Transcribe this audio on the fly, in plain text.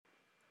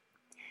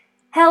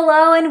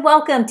Hello and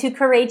welcome to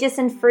Courageous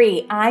and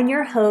Free. I'm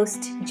your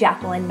host,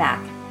 Jacqueline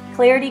Mack,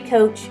 clarity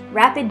coach,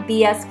 rapid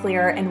BS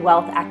clearer, and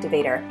wealth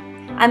activator.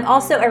 I'm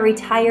also a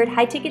retired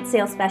high-ticket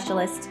sales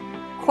specialist,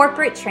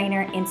 corporate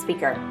trainer, and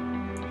speaker.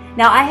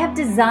 Now, I have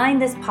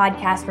designed this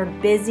podcast for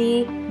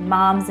busy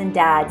moms and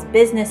dads,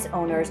 business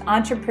owners,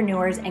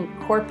 entrepreneurs, and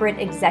corporate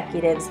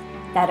executives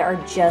that are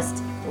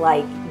just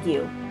like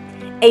you.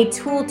 A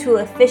tool to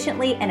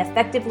efficiently and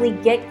effectively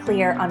get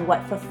clear on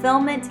what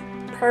fulfillment,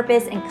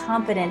 purpose, and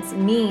confidence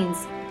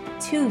means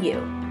to you,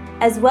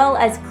 as well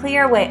as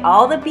clear away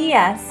all the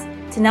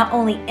BS to not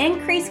only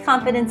increase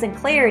confidence and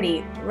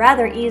clarity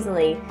rather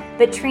easily,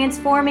 but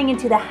transforming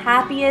into the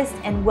happiest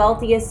and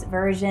wealthiest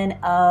version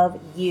of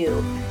you,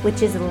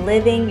 which is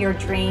living your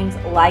dreams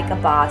like a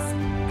boss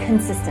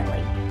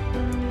consistently.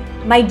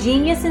 My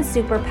genius and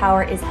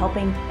superpower is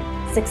helping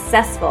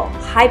successful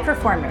high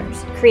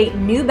performers create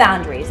new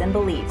boundaries and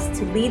beliefs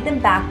to lead them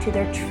back to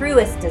their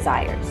truest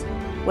desires,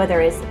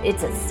 whether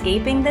it's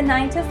escaping the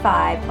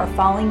 9-to-5 or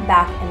falling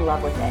back in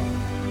love with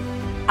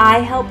it. I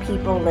help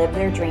people live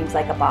their dreams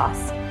like a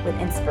boss with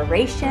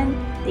inspiration,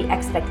 the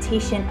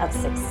expectation of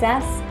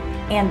success,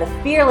 and the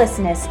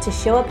fearlessness to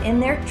show up in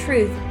their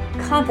truth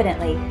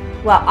confidently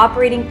while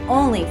operating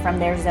only from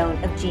their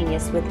zone of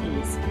genius with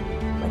ease,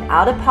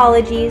 without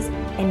apologies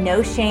and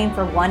no shame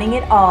for wanting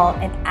it all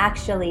and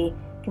actually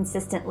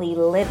consistently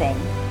living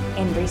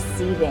and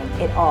receiving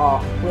it all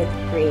with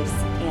grace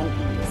and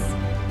ease.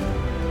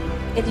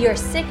 If you are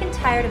sick and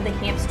tired of the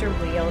hamster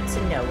wheel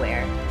to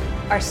nowhere,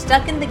 are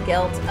stuck in the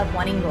guilt of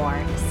wanting more,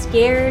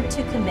 scared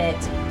to commit,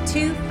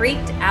 too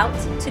freaked out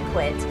to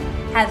quit,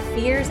 have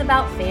fears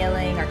about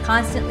failing, are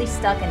constantly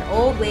stuck in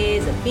old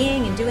ways of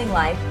being and doing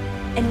life,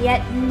 and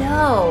yet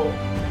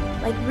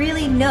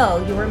really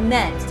know you were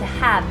meant to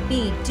have,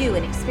 be, do,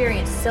 and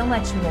experience so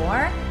much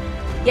more,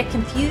 yet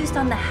confused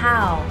on the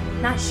how,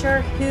 not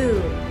sure who,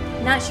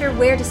 not sure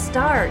where to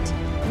start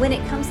when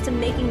it comes to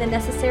making the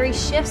necessary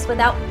shifts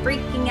without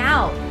freaking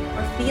out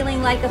or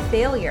feeling like a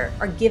failure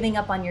or giving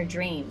up on your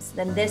dreams,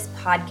 then this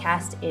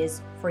podcast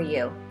is for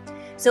you.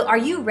 So are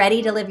you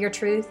ready to live your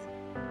truth,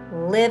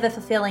 live a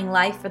fulfilling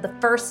life for the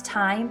first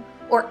time,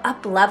 or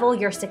up-level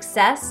your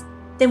success?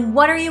 Then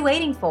what are you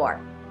waiting for?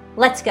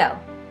 Let's go.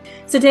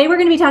 So today we're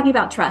going to be talking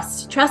about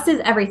trust. Trust is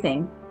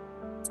everything,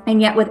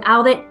 and yet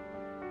without it,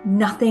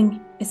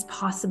 nothing is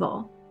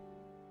possible.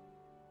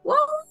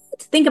 What?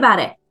 Think about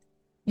it.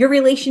 Your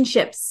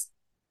relationships,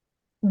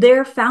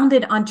 they're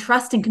founded on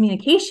trust and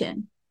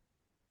communication.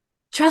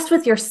 Trust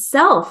with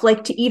yourself,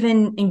 like to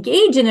even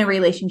engage in a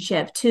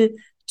relationship, to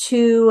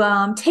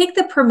take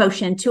the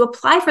promotion, to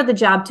apply for the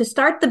job, to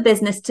start the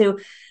business, to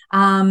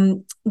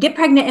get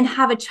pregnant and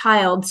have a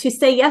child, to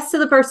say yes to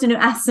the person who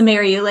asks to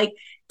marry you. Like,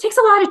 it takes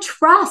a lot of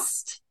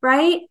trust,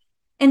 right?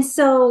 And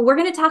so we're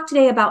going to talk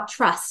today about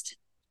trust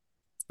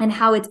and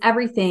how it's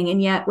everything,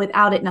 and yet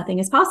without it, nothing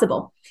is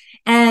possible.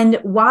 And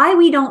why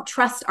we don't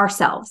trust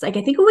ourselves. Like,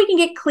 I think we can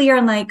get clear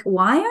on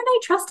why aren't I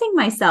trusting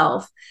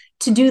myself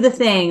to do the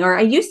thing? Or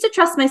I used to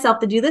trust myself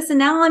to do this and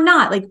now I'm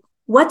not. Like,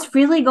 what's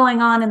really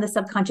going on in the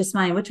subconscious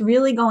mind? What's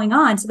really going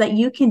on, so that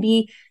you can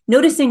be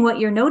noticing what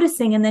you're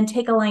noticing and then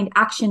take aligned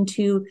action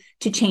to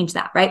change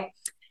that, right?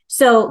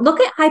 So look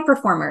at high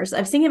performers. I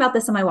was thinking about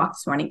this on my walk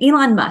this morning.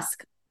 Elon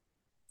Musk.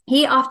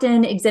 He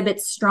often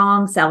exhibits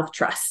strong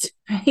self-trust,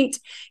 right?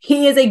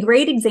 He is a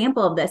great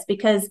example of this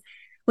because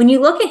when you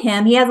look at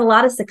him, he has a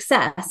lot of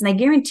success. And I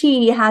guarantee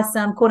he has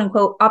some quote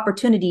unquote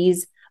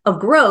opportunities of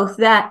growth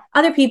that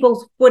other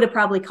people would have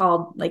probably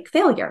called like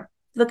failure.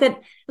 Look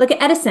at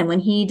Edison when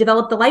he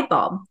developed the light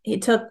bulb.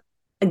 It took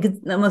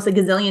almost a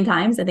gazillion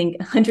times, I think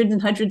hundreds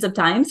and hundreds of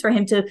times for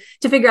him to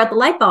figure out the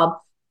light bulb.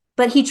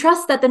 But he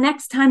trusts that the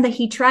next time that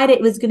he tried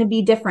it was going to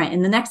be different.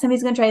 And the next time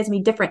he's going to try it is going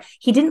to be different.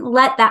 He didn't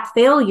let that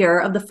failure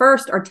of the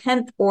first or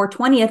 10th or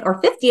 20th or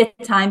 50th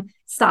time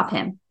stop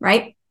him,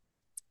 right?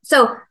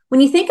 So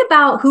when you think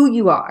about who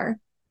you are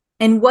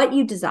and what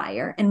you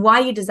desire and why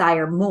you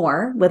desire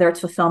more, whether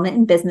it's fulfillment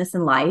in business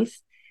and life,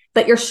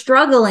 but you're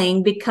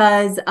struggling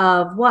because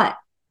of what?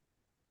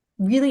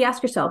 Really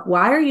ask yourself,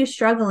 why are you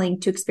struggling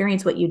to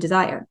experience what you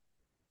desire?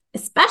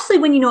 Especially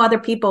when you know other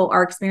people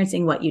are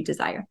experiencing what you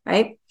desire,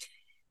 right?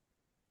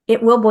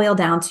 It will boil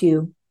down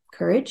to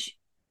courage,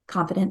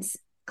 confidence,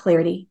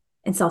 clarity,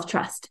 and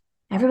self-trust.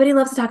 Everybody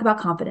loves to talk about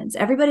confidence.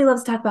 Everybody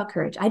loves to talk about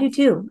courage. I do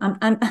too.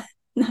 I'm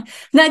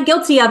not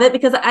guilty of it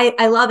because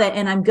I love it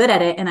and I'm good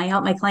at it and I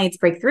help my clients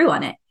break through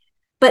on it.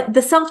 But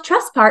the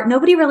self-trust part,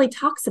 nobody really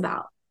talks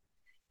about,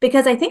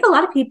 because I think a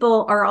lot of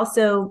people are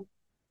also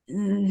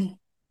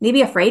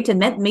maybe afraid to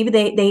admit, maybe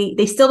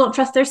they still don't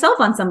trust themselves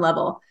on some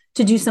level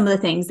to do some of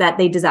the things that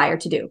they desire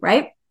to do,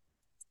 right?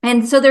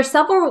 And so there's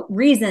several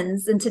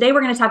reasons, and today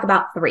we're going to talk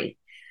about 3.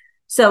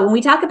 So when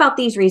we talk about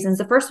these reasons,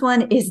 the first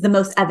one is the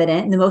most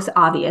evident and the most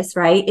obvious,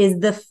 right? Is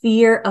the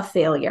fear of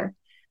failure.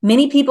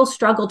 Many people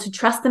struggle to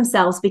trust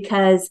themselves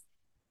because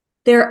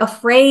they're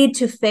afraid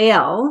to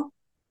fail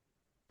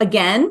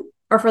again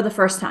or for the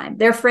first time.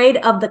 They're afraid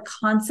of the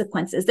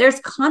consequences. There's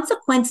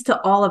consequence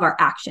to all of our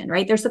action,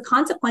 right? There's a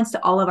consequence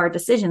to all of our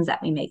decisions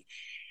that we make.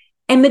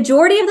 And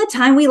majority of the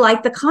time we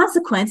like the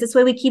consequence. That's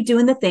why we keep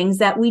doing the things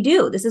that we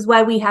do. This is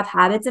why we have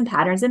habits and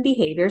patterns and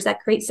behaviors that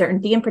create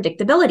certainty and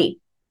predictability.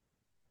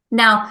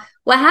 Now,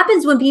 what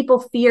happens when people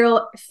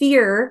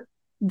fear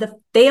the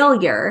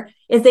failure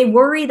is they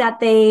worry that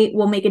they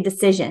will make a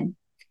decision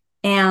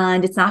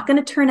and it's not going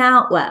to turn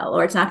out well,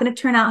 or it's not going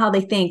to turn out how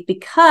they think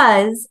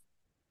because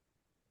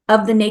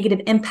of the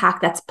negative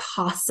impact that's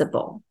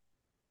possible.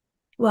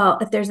 Well,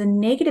 if there's a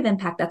negative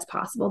impact that's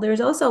possible, there's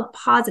also a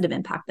positive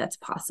impact that's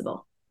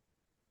possible.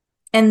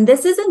 And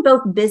this is in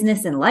both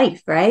business and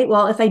life, right?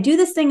 Well, if I do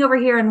this thing over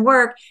here in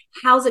work,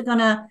 how's it going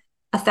to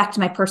affect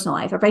my personal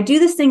life? Or if I do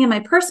this thing in my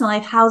personal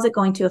life, how's it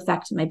going to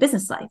affect my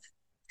business life?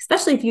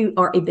 Especially if you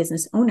are a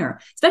business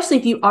owner, especially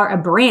if you are a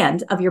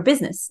brand of your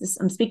business.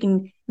 I'm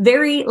speaking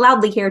very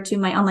loudly here to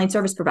my online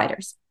service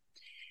providers.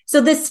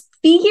 So this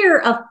fear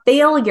of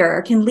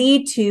failure can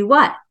lead to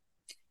what?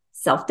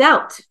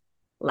 Self-doubt,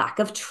 lack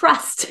of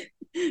trust,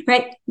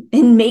 right?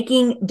 In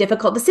making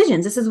difficult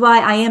decisions. This is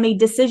why I am a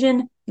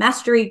decision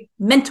mastery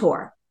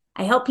mentor.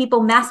 I help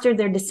people master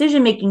their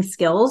decision-making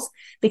skills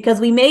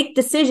because we make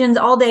decisions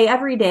all day,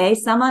 every day,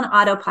 some on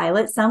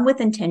autopilot, some with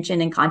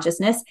intention and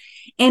consciousness,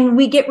 and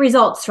we get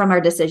results from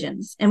our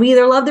decisions. And we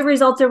either love the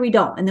results or we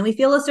don't. And then we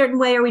feel a certain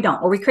way or we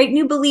don't, or we create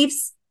new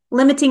beliefs,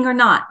 limiting or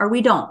not, or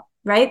we don't,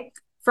 right?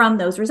 From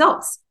those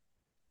results.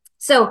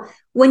 So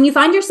when you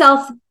find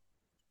yourself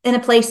in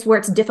a place where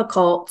it's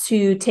difficult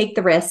to take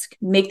the risk,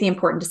 make the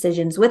important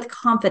decisions with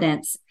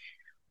confidence,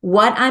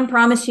 what I'm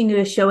promising you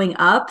is showing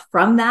up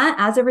from that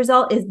as a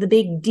result is the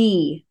big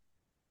D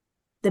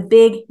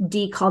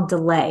called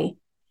delay.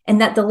 And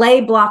that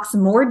delay blocks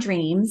more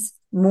dreams,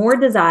 more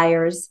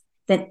desires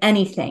than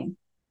anything.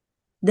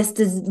 This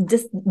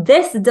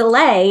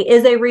delay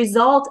is a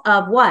result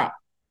of what?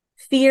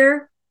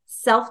 Fear,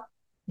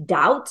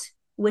 self-doubt,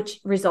 which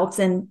results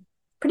in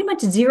pretty much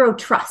zero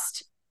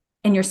trust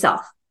in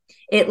yourself.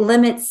 It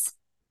limits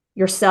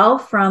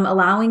yourself from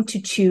allowing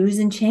to choose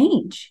and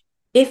change.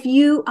 If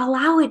you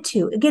allow it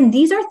to. Again,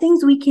 these are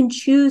things we can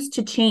choose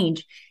to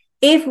change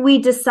if we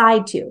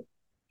decide to.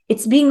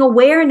 It's being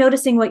aware and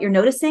noticing what you're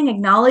noticing,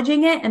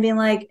 acknowledging it and being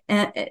like,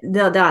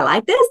 do I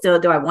like this?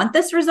 Do I want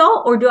this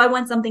result or do I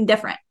want something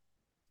different?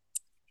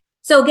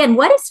 So again,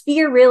 what is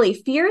fear really?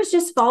 Fear is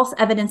just false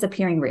evidence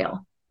appearing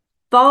real.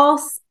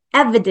 False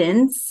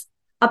evidence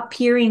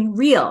appearing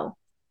real,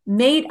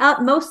 made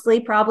up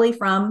mostly probably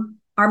from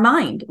our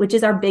mind, which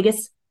is our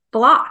biggest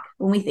block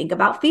when we think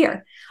about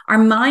fear. Our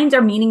minds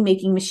are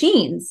meaning-making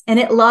machines and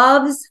it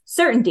loves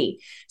certainty.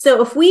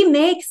 So if we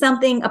make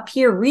something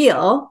appear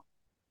real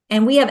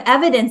and we have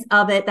evidence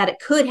of it that it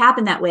could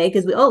happen that way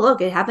because look,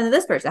 it happened to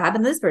this person, it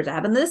happened to this person, it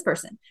happened to this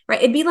person, right?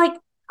 It'd be like,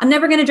 I'm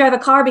never going to drive a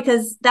car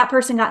because that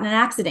person got in an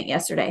accident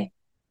yesterday.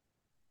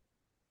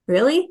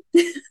 Really?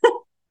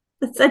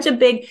 That's such a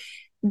big,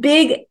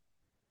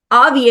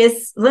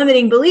 obvious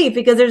limiting belief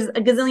because there's a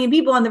gazillion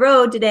people on the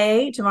road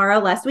today, tomorrow,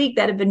 last week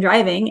that have been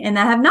driving and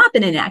that have not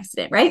been in an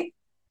accident, right?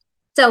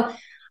 So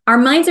our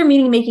minds are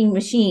meaning-making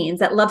machines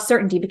that love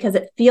certainty because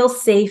it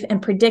feels safe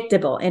and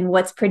predictable. And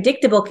what's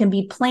predictable can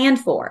be planned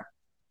for.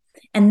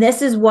 And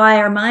this is why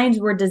our minds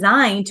were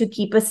designed to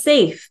keep us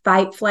safe,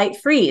 fight, flight,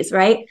 freeze,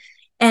 right?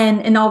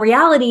 And in all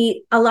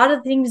reality, a lot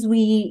of things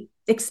we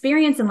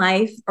experience in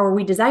life or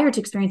we desire to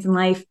experience in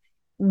life,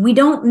 we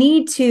don't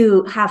need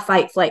to have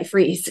fight, flight,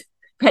 freeze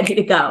ready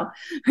to go,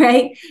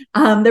 right?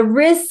 The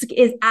risk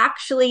is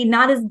actually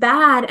not as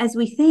bad as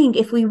we think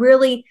if we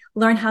really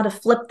learn how to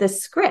flip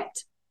this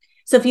script.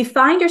 So if you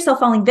find yourself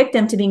falling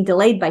victim to being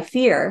delayed by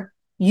fear,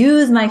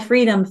 use my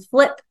freedom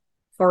flip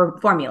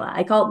formula.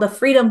 I call it the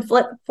freedom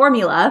flip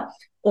formula,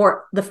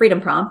 or the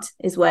freedom prompt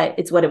is what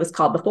it was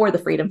called before the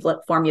freedom flip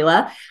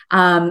formula.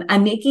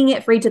 I'm making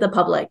it free to the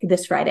public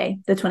this Friday,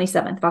 the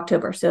 27th of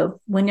October.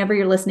 So whenever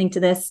you're listening to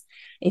this,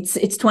 it's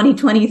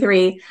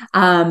 2023.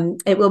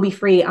 It will be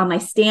free on my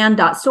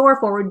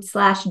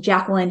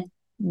stand.store/Jacqueline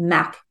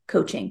Mac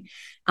coaching.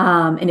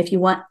 And if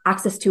you want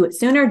access to it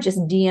sooner,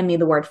 just DM me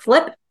the word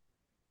flip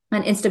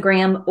on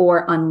Instagram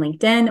or on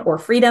LinkedIn or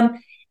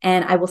freedom,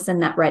 and I will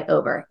send that right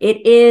over.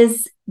 It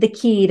is the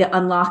key to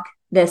unlock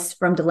this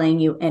from delaying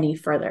you any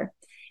further.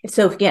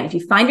 So again, if you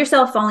find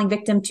yourself falling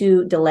victim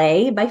to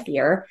delay by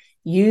fear,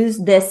 use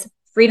this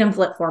freedom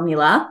flip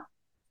formula.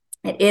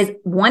 It is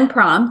one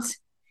prompt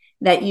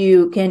that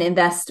you can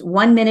invest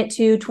 1 minute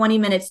to 20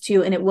 minutes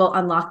to, and it will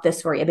unlock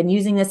this for you. I've been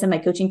using this in my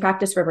coaching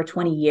practice for over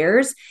 20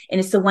 years. And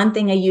it's the one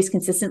thing I use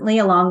consistently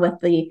along with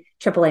the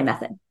AAA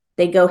method.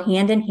 They go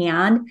hand in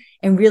hand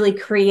and really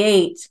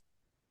create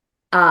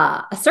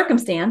a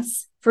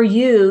circumstance for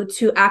you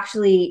to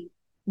actually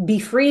be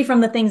free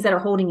from the things that are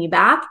holding you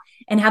back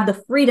and have the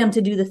freedom to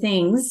do the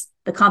things,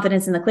 the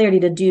confidence and the clarity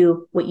to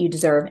do what you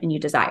deserve and you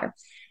desire.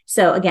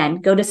 So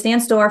again, go to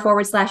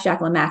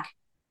 @Jacqueline Mac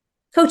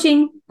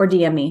coaching or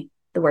DM me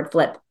the word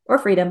flip or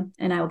freedom,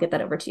 and I will get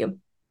that over to you.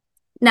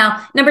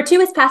 Now, number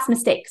 2 is past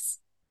mistakes.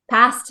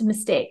 Past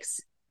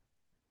mistakes.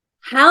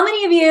 How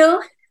many of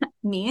you,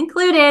 me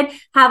included,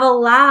 have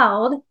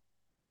allowed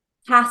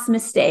past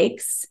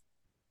mistakes,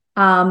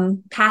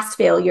 past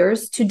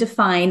failures to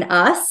define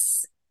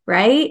us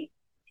right?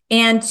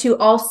 And to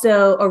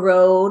also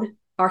erode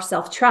our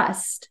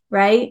self-trust,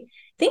 right?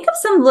 Think of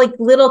some like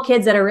little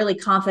kids that are really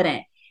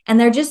confident and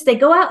they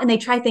go out and they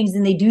try things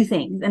and they do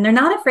things and they're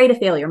not afraid of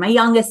failure. My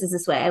youngest is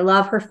this way. I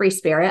love her free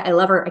spirit. I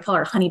love her. I call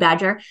her Honey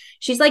Badger.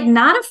 She's like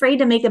not afraid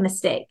to make a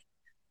mistake.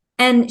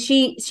 And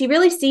she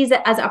really sees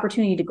it as an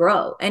opportunity to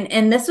grow.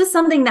 And this was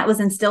something that was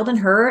instilled in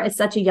her at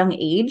such a young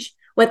age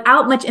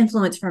without much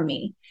influence from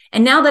me.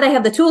 And now that I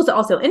have the tools to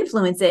also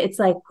influence it, it's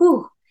like,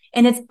 whew.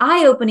 And it's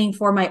eye-opening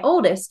for my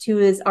oldest, who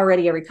is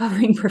already a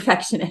recovering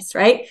perfectionist,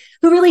 right?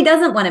 Who really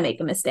doesn't want to make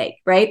a mistake,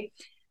 right?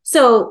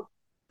 So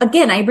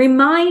again, I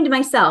remind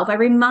myself, I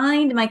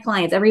remind my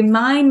clients, I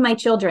remind my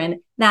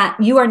children that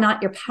you are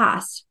not your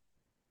past.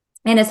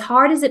 And as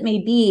hard as it may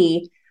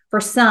be for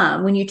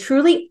some, when you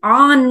truly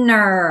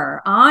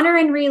honor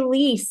and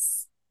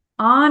release,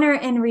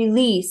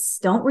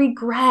 don't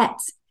regret.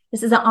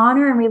 This is an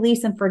honor and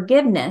release and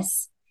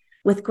forgiveness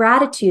with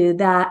gratitude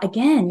that,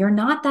 again, you're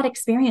not that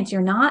experience.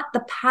 You're not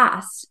the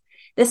past.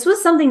 This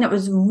was something that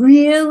was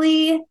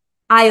really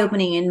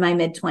eye-opening in my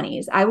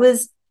mid-20s. I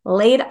was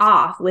laid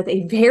off with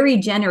a very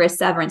generous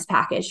severance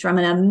package from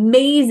an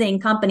amazing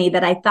company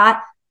that I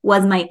thought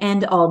was my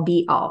end all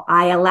be all.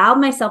 I allowed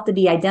myself to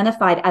be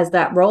identified as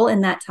that role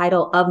in that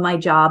title of my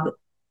job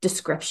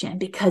description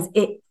because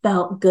it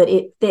felt good.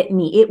 It fit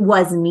me. It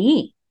was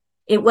me.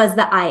 It was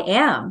the I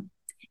am.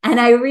 And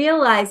I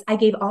realized I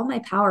gave all my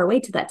power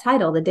away to that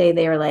title the day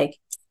they were like,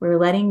 we're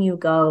letting you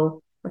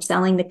go. We're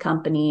selling the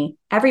company.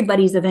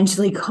 Everybody's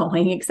eventually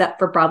going except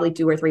for probably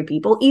 2 or 3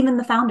 people, even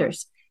the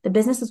founders. The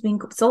business was being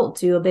sold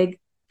to a big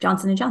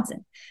Johnson &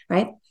 Johnson,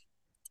 right?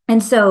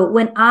 And so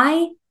when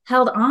I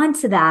held on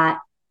to that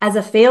as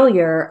a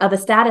failure of a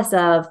status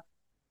of,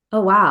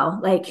 oh, wow,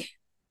 like,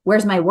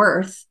 where's my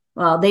worth?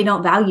 Well, they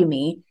don't value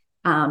me.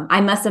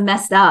 I must have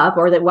messed up,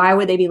 or that why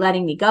would they be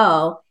letting me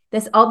go?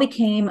 This all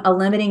became a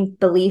limiting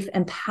belief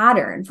and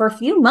pattern for a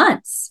few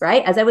months,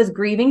 right? As I was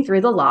grieving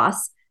through the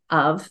loss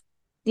of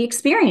the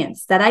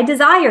experience that I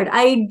desired.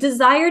 I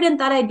desired and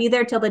thought I'd be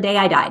there till the day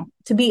I died,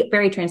 to be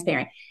very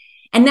transparent.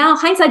 And now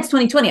hindsight's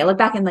 2020. I look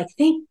back and like,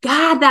 thank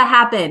God that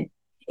happened.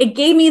 It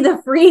gave me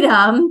the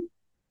freedom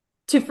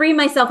to free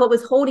myself what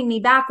was holding me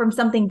back from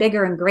something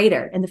bigger and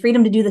greater, and the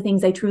freedom to do the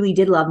things I truly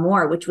did love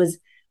more, which was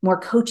more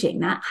coaching,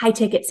 not high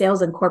ticket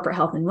sales and corporate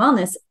health and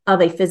wellness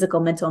of a physical,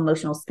 mental,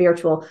 emotional,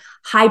 spiritual,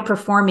 high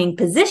performing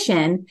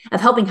position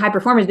of helping high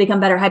performers become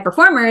better high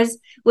performers,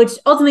 which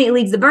ultimately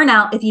leads to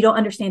burnout if you don't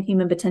understand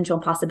human potential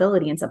and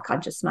possibility and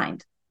subconscious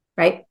mind,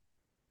 right?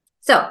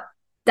 So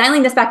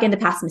dialing this back into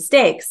past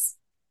mistakes,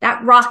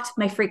 that rocked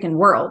my freaking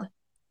world.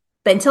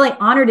 But until I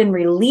honored and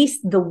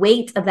released the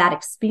weight of that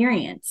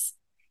experience,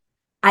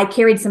 I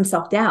carried some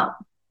self-doubt.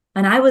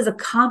 And I was a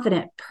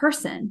confident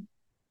person,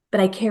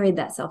 but I carried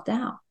that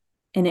self-doubt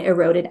and it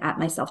eroded at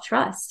my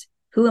self-trust.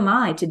 Who am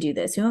I to do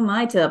this? Who am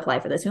I to apply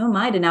for this? Who am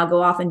I to now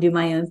go off and do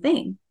my own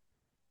thing?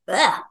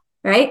 Ugh,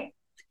 right?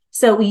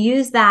 So we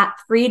use that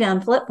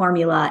freedom flip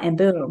formula and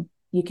boom,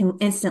 you can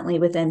instantly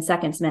within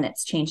seconds,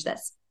 minutes, change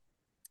this.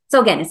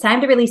 So again, it's time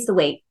to release the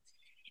weight.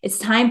 It's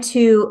time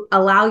to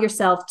allow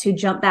yourself to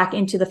jump back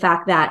into the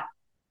fact that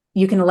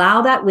you can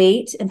allow that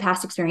weight and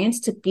past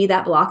experience to be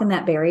that block and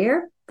that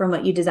barrier from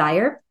what you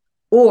desire,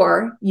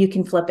 or you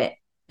can flip it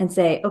and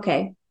say,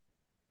 okay,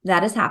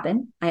 that has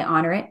happened. I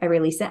honor it. I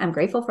release it. I'm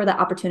grateful for the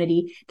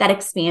opportunity that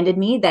expanded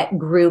me, that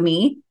grew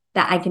me,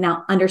 that I can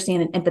now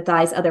understand and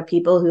empathize other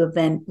people who have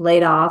been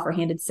laid off or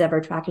handed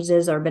severance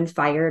packages or been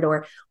fired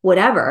or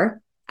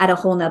whatever at a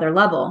whole nother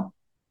level.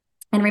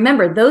 And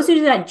remember, those who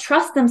do not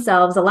trust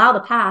themselves allow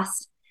the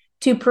past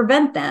to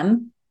prevent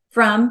them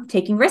from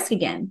taking risk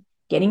again,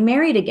 getting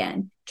married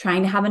again,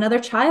 trying to have another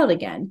child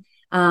again,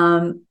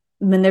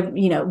 when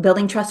they're,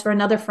 building trust for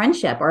another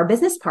friendship or a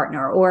business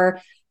partner, or,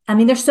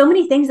 there's so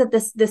many things that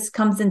this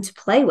comes into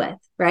play with,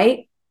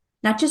 right?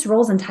 Not just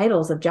roles and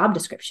titles of job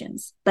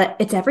descriptions, but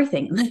it's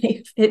everything in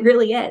life. It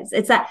really is.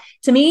 It's that,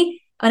 to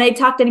me, when I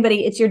talk to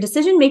anybody, it's your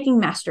decision-making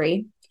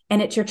mastery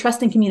and it's your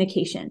trust and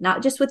communication,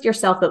 not just with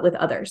yourself, but with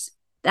others.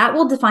 That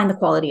will define the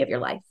quality of your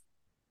life,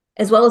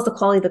 as well as the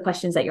quality of the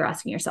questions that you're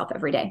asking yourself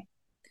every day.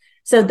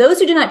 So those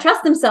who do not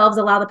trust themselves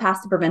allow the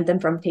past to prevent them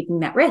from taking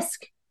that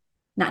risk,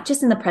 not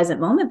just in the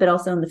present moment, but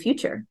also in the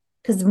future.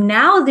 Because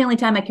now is the only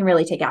time I can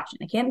really take action.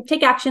 I can't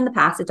take action in the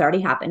past. It's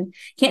already happened.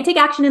 Can't take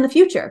action in the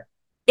future.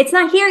 It's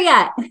not here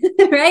yet,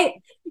 right?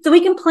 So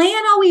we can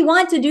plan all we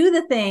want to do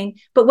the thing,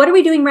 but what are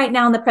we doing right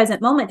now in the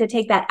present moment to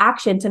take that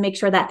action to make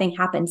sure that thing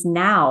happens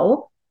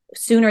now,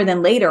 sooner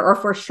than later, or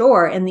for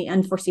sure in the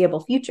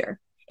unforeseeable future?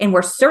 And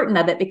we're certain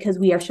of it because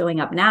we are showing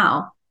up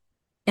now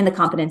in the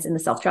confidence and the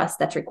self-trust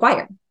that's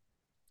required,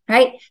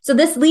 right? So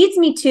this leads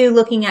me to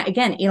looking at,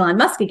 again, Elon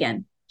Musk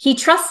again. He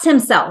trusts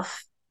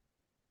himself.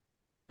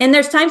 And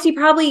there's times he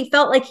probably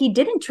felt like he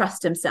didn't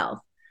trust himself.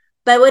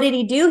 But what did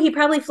he do? He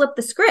probably flipped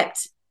the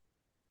script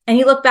and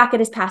he looked back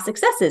at his past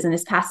successes and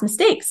his past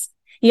mistakes.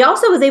 He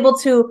also was able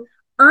to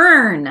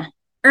earn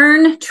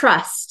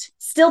trust,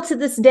 still to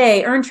this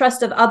day, earn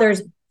trust of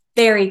others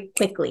very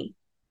quickly,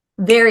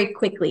 very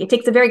quickly. It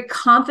takes a very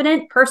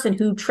confident person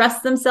who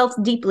trusts themselves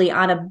deeply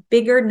on a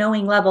bigger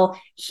knowing level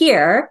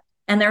here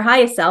and their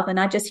highest self, and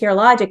not just here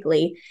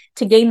logically,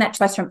 to gain that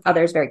trust from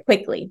others very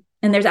quickly.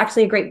 And there's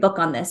actually a great book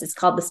on this. It's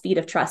called The Speed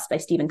of Trust by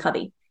Stephen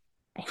Covey.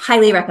 I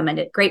highly recommend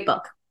it. Great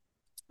book.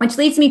 Which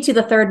leads me to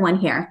the third one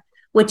here,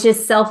 which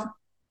is self.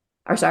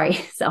 We've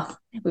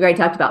already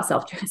talked about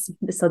self-trust.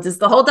 So this is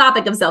the whole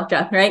topic of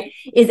self-trust, right?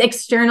 Is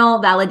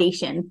external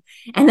validation.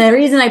 And the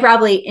reason I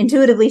probably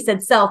intuitively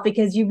said self,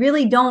 because you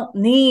really don't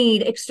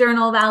need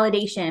external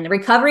validation.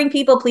 Recovering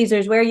people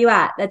pleasers, where are you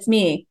at? That's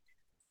me.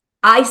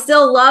 I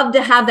still love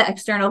to have the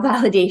external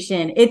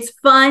validation. It's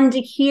fun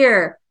to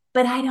hear,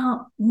 but I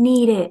don't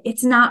need it.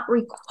 It's not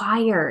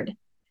required.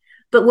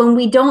 But when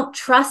we don't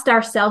trust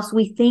ourselves,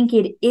 we think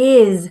it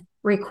is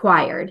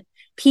required.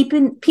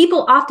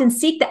 People often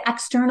seek the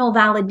external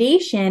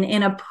validation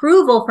and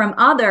approval from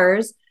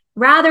others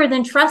rather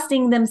than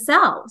trusting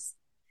themselves,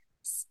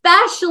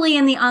 especially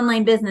in the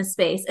online business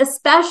space,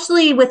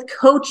 especially with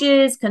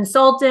coaches,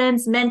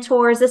 consultants,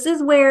 mentors. This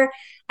is where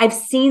I've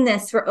seen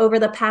this for over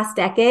the past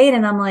decade.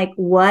 And I'm like,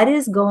 what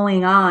is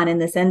going on in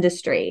this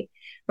industry?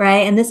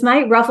 Right. And this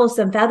might ruffle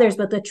some feathers,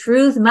 but the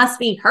truth must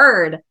be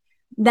heard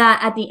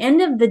that at the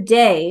end of the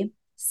day,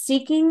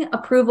 seeking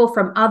approval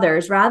from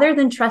others rather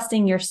than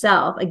trusting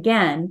yourself,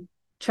 again,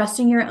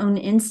 trusting your own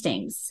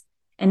instincts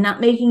and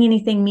not making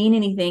anything mean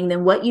anything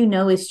than what you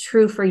know is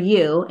true for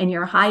you and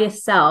your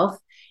highest self,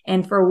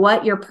 and for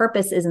what your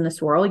purpose is in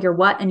this world, your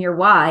what and your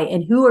why,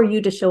 and who are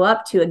you to show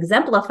up to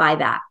exemplify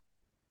that,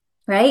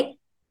 right?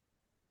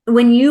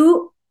 When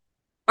you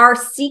are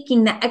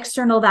seeking the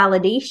external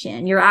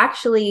validation, you're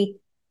actually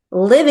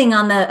living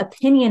on the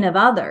opinion of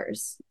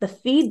others, the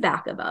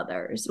feedback of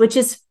others, which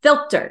is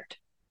filtered.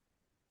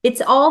 It's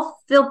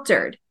all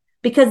filtered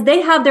because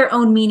they have their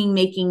own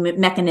meaning-making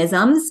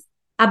mechanisms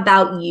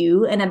about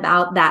you and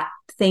about that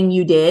thing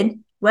you did.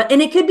 Well, and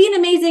it could be an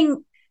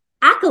amazing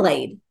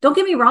accolade. Don't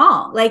get me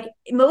wrong. Like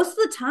most of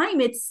the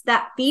time, it's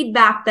that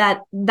feedback,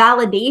 that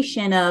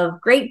validation of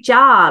great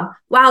job.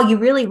 Wow, you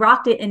really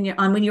rocked it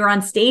when you were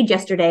on stage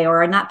yesterday,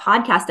 or in that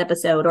podcast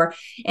episode, or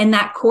in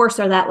that course,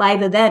 or that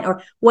live event,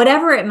 or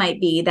whatever it might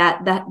be.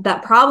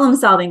 That problem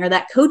solving or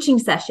that coaching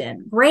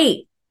session.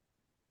 Great.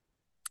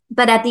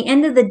 But at the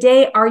end of the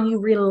day, are you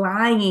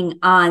relying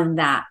on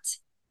that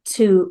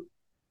to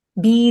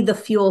be the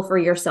fuel for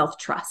your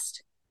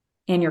self-trust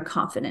and your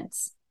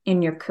confidence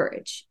and your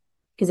courage?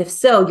 Because if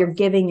so, you're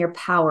giving your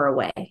power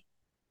away.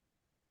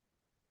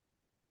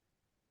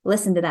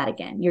 Listen to that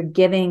again. You're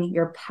giving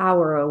your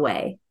power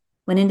away.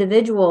 When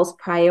individuals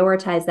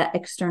prioritize that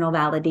external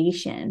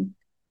validation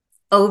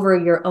over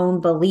your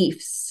own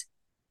beliefs,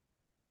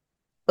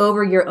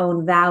 over your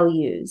own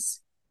values,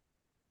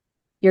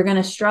 you're going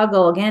to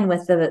struggle again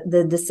with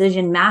the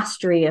decision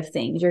mastery of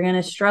things. You're going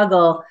to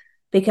struggle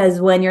because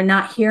when you're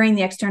not hearing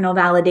the external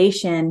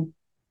validation,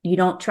 you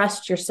don't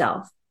trust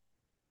yourself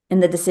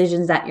in the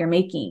decisions that you're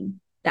making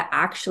that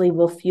actually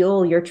will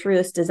fuel your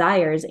truest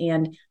desires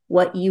and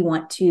what you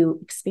want to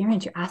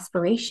experience, your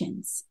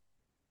aspirations.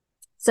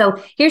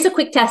 So here's a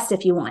quick test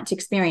if you want to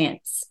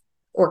experience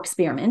or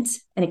experiment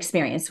and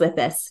experience with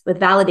this,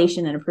 with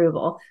validation and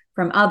approval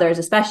from others,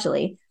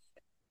 especially.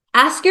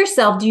 Ask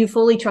yourself, do you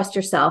fully trust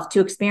yourself to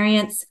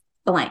experience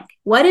blank?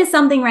 What is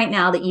something right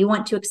now that you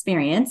want to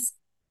experience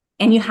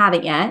and you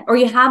haven't yet, or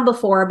you have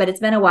before, but it's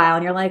been a while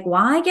and you're like,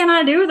 why can't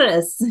I do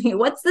this?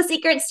 What's the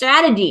secret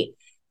strategy?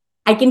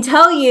 I can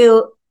tell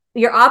you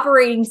your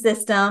operating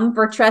system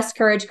for trust,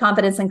 courage,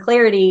 confidence, and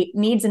clarity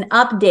needs an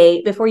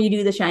update before you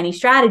do the shiny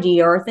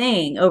strategy or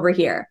thing over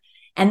here.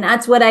 And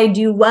that's what I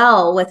do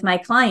well with my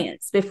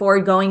clients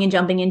before going and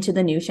jumping into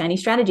the new shiny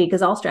strategy,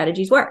 because all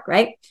strategies work,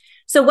 right?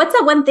 So what's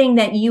that one thing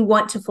that you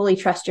want to fully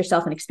trust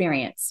yourself and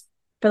experience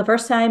for the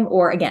first time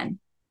or again?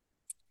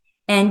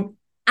 And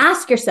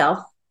ask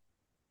yourself,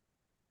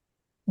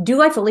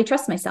 do I fully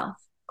trust myself?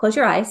 Close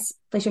your eyes,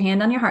 place your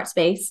hand on your heart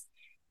space.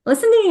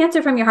 Listen to the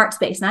answer from your heart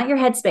space, not your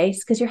head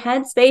space, because your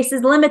head space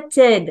is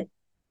limited.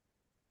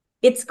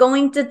 It's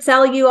going to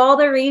tell you all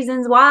the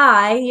reasons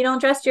why you don't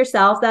trust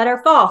yourself that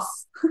are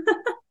false,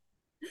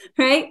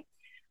 right?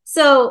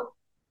 So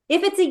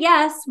if it's a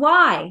yes,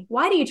 why?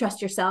 Why do you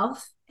trust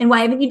yourself? And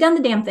why haven't you done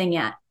the damn thing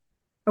yet?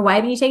 Or why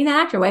haven't you taken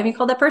that action? Why haven't you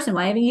called that person?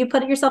 Why haven't you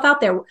put yourself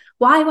out there?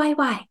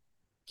 Why?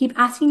 Keep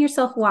asking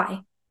yourself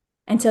why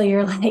until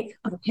you're like,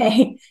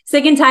 okay,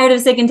 sick and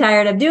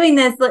tired of doing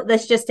this.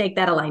 Let's just take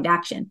that aligned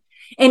action.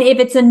 And if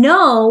it's a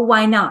no,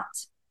 why not?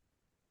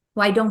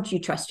 Why don't you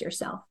trust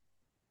yourself?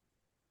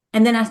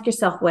 And then ask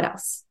yourself, what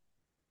else?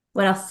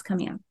 What else is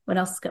coming up? What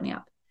else is coming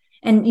up?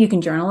 And you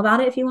can journal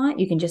about it if you want.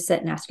 You can just sit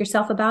and ask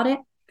yourself about it.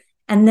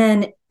 And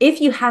then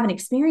if you haven't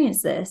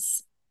experienced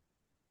this,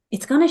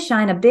 it's going to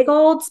shine a big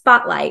old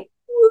spotlight,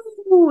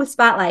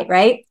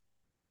 right?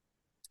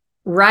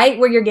 Right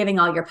where you're giving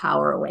all your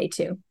power away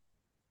to.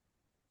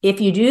 If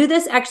you do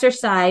this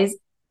exercise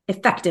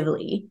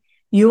effectively,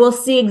 you will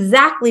see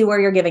exactly where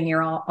you're giving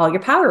all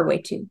your power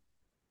away to.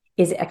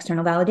 Is it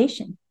external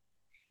validation?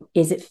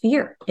 Is it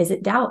fear? Is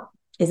it doubt?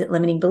 Is it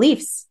limiting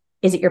beliefs?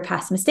 Is it your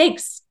past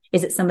mistakes?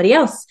 Is it somebody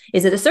else?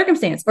 Is it a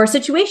circumstance or a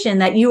situation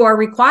that you are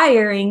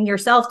requiring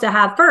yourself to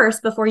have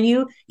first before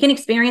you can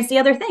experience the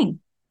other thing?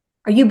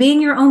 Are you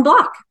being your own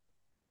block?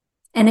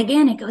 And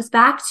again, it goes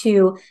back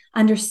to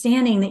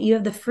understanding that you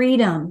have the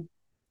freedom.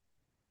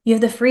 You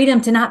have the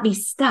freedom to not be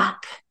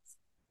stuck.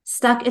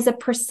 Stuck is a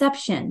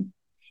perception.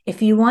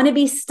 If you want to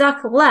be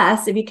stuck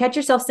less, if you catch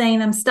yourself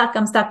saying, I'm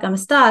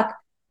stuck,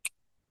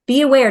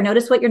 be aware.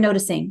 Notice what you're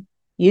noticing.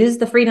 Use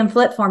the freedom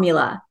flip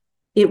formula.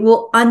 It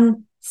will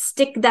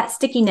unstick that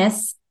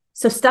stickiness.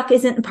 So stuck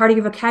isn't part of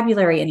your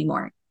vocabulary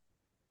anymore.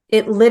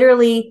 It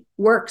literally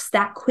works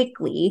that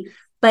quickly,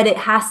 but it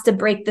has to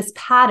break this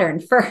pattern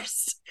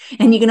first.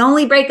 And you can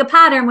only break a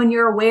pattern when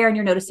you're aware and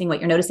you're noticing what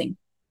you're noticing.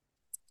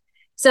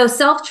 So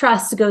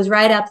self-trust goes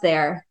right up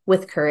there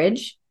with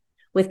courage,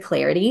 with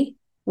clarity,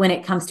 when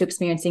it comes to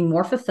experiencing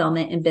more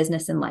fulfillment in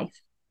business and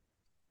life,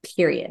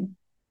 period.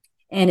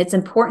 And it's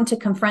important to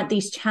confront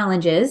these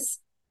challenges.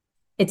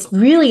 It's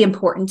really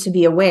important to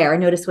be aware,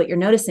 notice what you're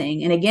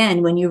noticing. And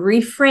again, when you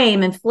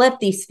reframe and flip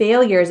these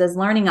failures as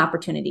learning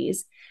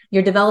opportunities,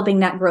 you're developing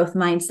that growth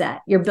mindset.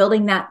 You're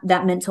building that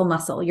mental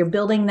muscle. You're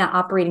building that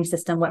operating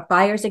system. What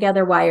fires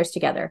together, wires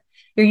together.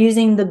 You're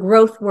using the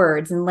growth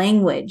words and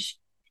language.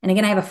 And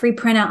again, I have a free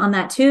printout on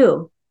that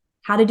too.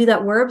 How to do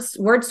that word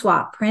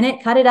swap. Print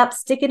it, cut it up,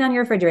 stick it on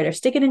your refrigerator,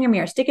 stick it in your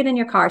mirror, stick it in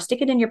your car, stick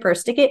it in your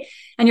purse, stick it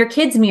on your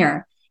kid's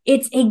mirror.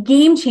 It's a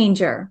game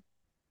changer.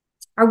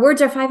 Our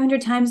words are 500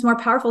 times more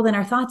powerful than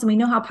our thoughts, and we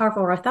know how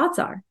powerful our thoughts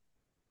are.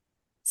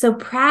 So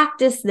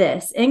practice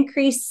this.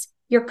 Increase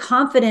your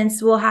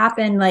confidence will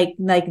happen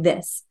like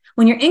this.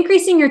 When you're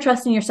increasing your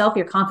trust in yourself,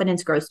 your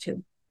confidence grows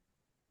too.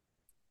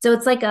 So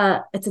it's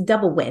it's a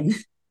double win.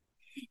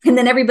 And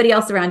then everybody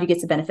else around you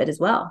gets a benefit as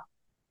well.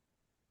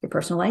 Your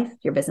personal life,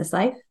 your business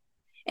life.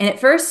 And it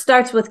first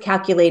starts with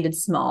calculated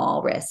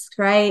small risks,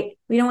 right?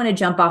 We don't want to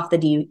jump off the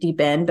deep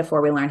end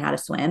before we learn how to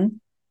swim.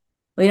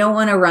 We don't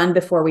want to run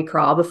before we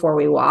crawl, before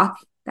we walk.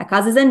 That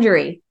causes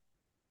injury.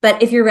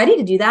 But if you're ready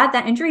to do that,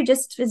 that injury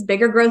just is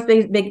bigger growth,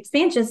 big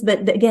expansions.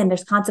 But again,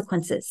 there's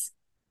consequences.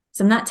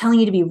 So I'm not telling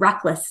you to be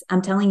reckless.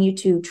 I'm telling you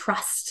to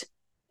trust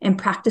and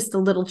practice the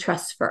little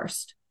trust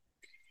first.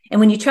 And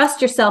when you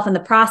trust yourself in the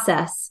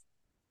process,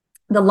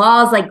 the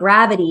laws like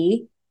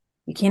gravity,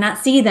 you cannot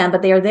see them,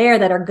 but they are there,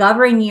 that are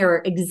governing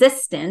your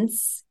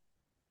existence,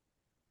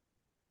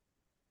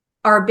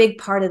 are a big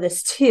part of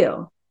this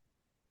too.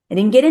 I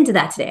didn't get into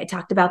that today. I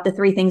talked about the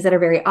 3 things that are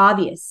very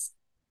obvious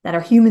that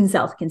our human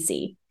self can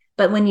see.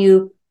 But when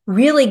you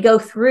really go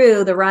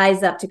through the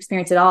Rise Up to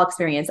Experience It All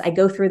experience, I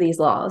go through these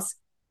laws.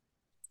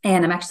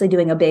 And I'm actually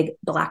doing a big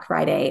Black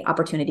Friday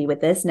opportunity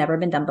with this. Never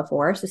been done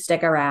before. So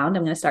stick around.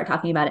 I'm going to start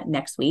talking about it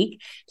next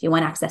week. If you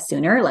want access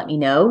sooner, let me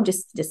know.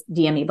 Just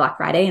DM me Black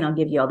Friday and I'll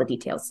give you all the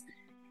details.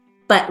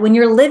 But when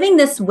you're living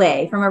this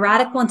way, from a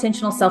radical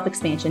intentional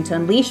self-expansion to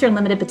unleash your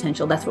limited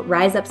potential, that's what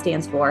Rise Up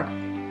stands for.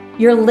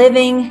 You're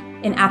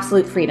living in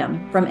absolute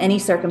freedom from any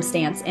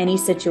circumstance, any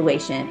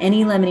situation,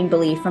 any limiting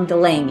belief from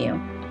delaying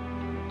you.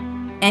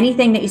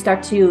 Anything that you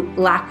start to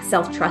lack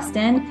self-trust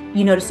in,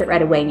 you notice it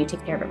right away and you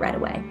take care of it right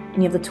away. And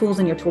you have the tools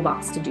in your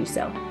toolbox to do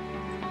so.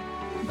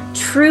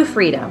 True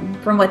freedom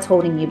from what's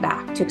holding you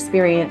back, to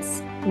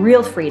experience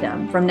real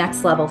freedom from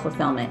next level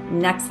fulfillment,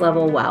 next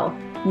level wealth,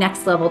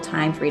 next level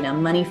time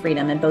freedom, money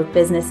freedom in both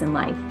business and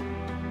life.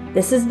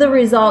 This is the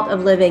result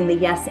of living the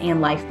yes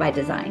and life by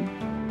design.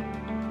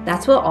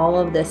 That's what all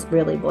of this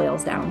really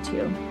boils down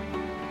to.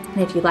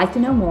 And if you'd like to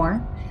know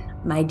more,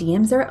 my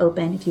DMs are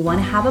open. If you want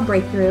to have a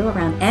breakthrough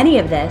around any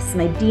of this,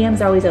 my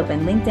DMs are always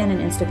open. LinkedIn and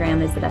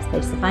Instagram is the best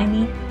place to find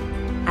me.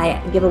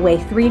 I give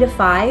away 3 to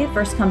 5,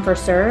 first come,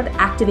 first serve,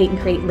 activate and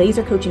create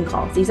laser coaching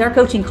calls. These are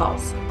coaching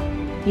calls.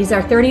 These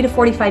are 30 to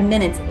 45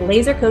 minutes,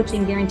 laser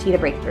coaching, guaranteed a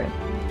breakthrough.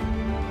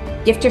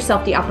 Gift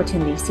yourself the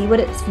opportunity. See what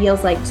it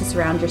feels like to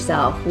surround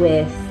yourself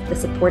with the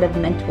supportive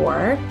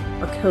mentor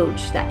or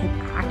coach that can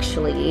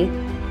actually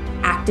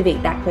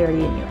activate that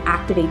clarity in you,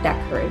 activate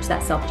that courage,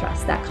 that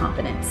self-trust, that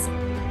confidence,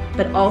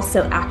 but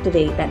also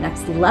activate that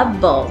next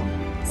level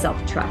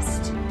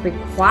self-trust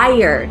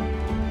required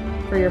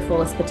for your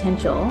fullest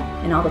potential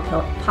and all the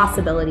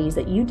possibilities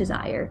that you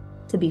desire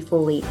to be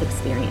fully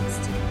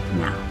experienced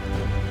now.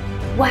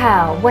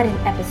 Wow, what an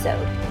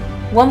episode.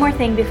 One more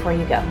thing before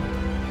you go.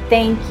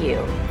 Thank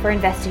you for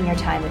investing your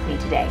time with me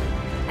today.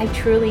 I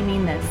truly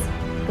mean this.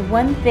 The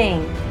one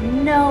thing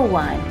no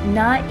one,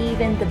 not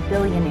even the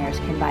billionaires,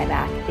 can buy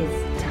back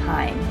is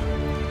time.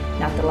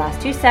 Not the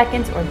last 2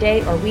 seconds or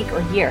day or week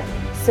or year.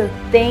 So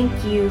thank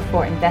you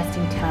for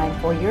investing time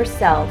for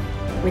yourself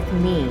with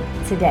me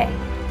today.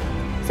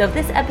 So if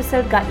this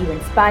episode got you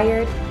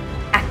inspired,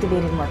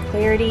 activated more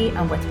clarity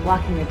on what's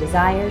blocking your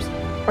desires,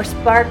 or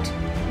sparked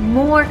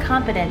more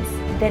confidence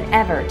than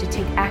ever to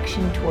take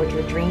action toward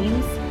your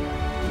dreams,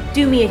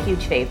 do me a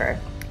huge favor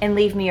and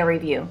leave me a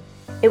review.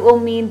 It will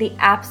mean the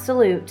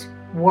absolute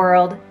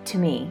world to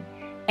me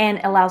and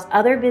allows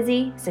other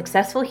busy,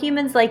 successful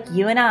humans like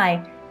you and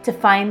I to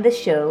find the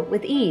show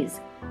with ease.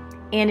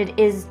 And it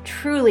is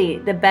truly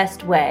the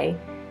best way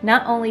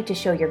not only to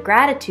show your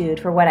gratitude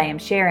for what I am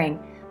sharing,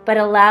 but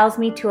allows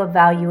me to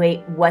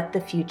evaluate what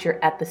the future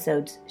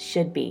episodes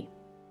should be.